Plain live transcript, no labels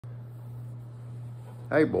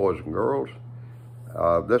Hey boys and girls,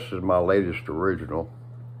 this is my latest original.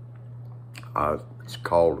 It's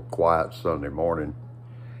called Quiet Sunday Morning.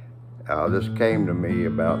 This came to me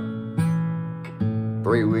about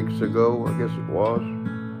 3 weeks ago, I guess it was.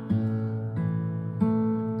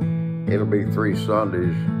 It'll be 3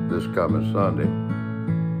 Sundays this coming Sunday.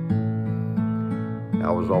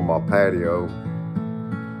 I was on my patio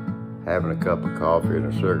having a cup of coffee and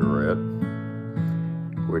a cigarette,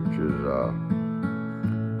 which is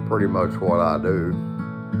pretty much what I do.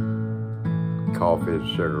 Coffee and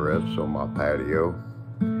cigarettes on my patio.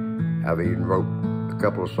 I've even wrote a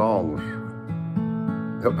couple of songs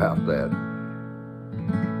about that.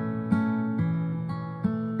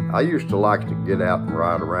 I used to like to get out and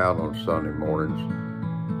ride around on Sunday mornings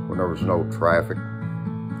when there was no traffic,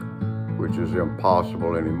 which is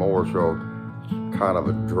impossible anymore, so it's kind of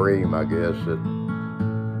a dream, I guess, that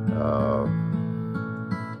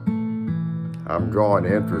I'm drawing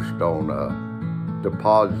interest on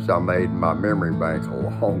deposits I made in my memory bank a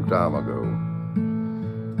long time ago.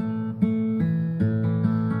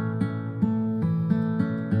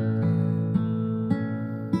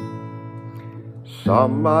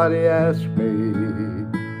 Somebody asked me,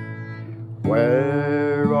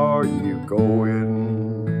 "Where are you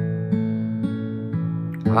going?"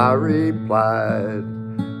 I replied,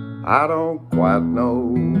 "I don't quite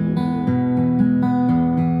know."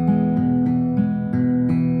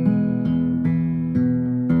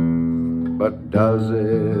 But does it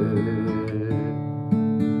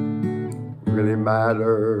really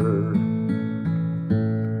matter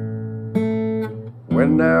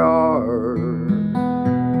when there are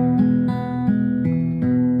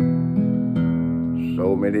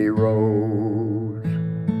so many roads?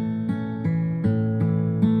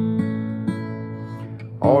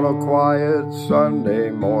 On a quiet Sunday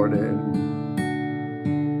morning,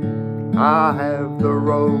 I have the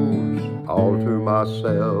roads all to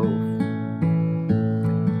myself.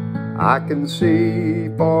 I can see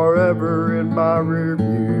forever in my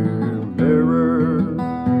rearview mirror.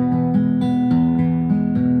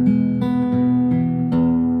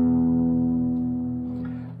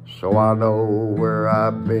 So I know where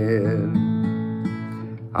I've been.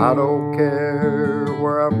 I don't care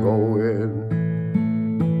where I'm going.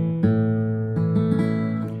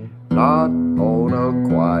 Not on a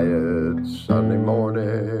quiet Sunday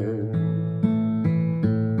morning.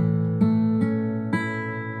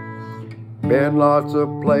 Been lots of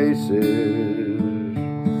places,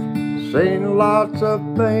 seen lots of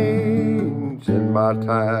things in my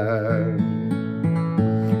time.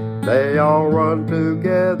 They all run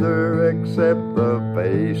together except the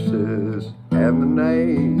faces and the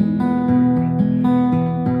names.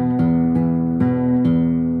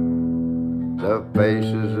 The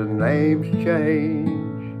faces and names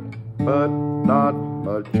change, but not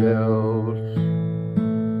much else.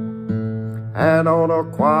 And on a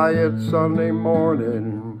quiet Sunday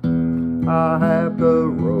morning, I have the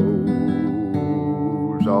roads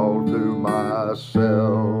all to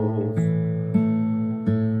myself.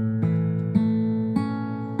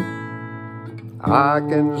 I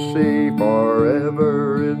can see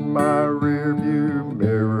forever in my rearview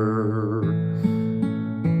mirror.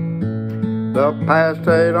 The past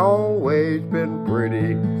ain't always been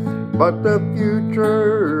pretty, but the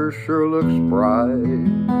future sure looks bright.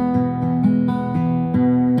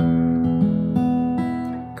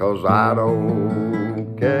 'Cause I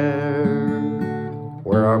don't care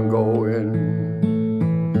where I'm going.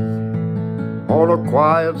 On a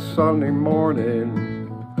quiet Sunday morning,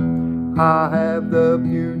 I have the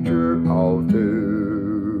future all to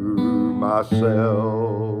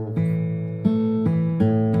myself.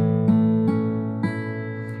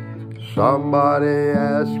 Somebody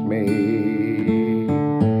asked me,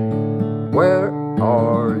 "Where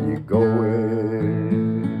are you going?"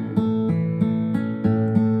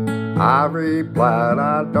 I replied,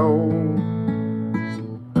 "I don't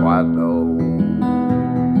quite know."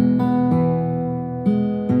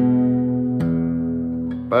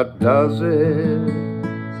 But does it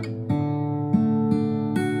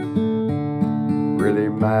really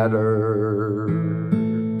matter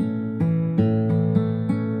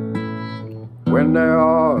when there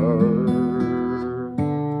are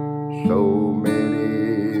so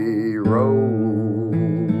many roads?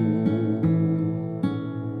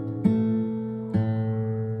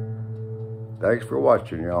 Thanks for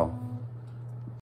watching, y'all.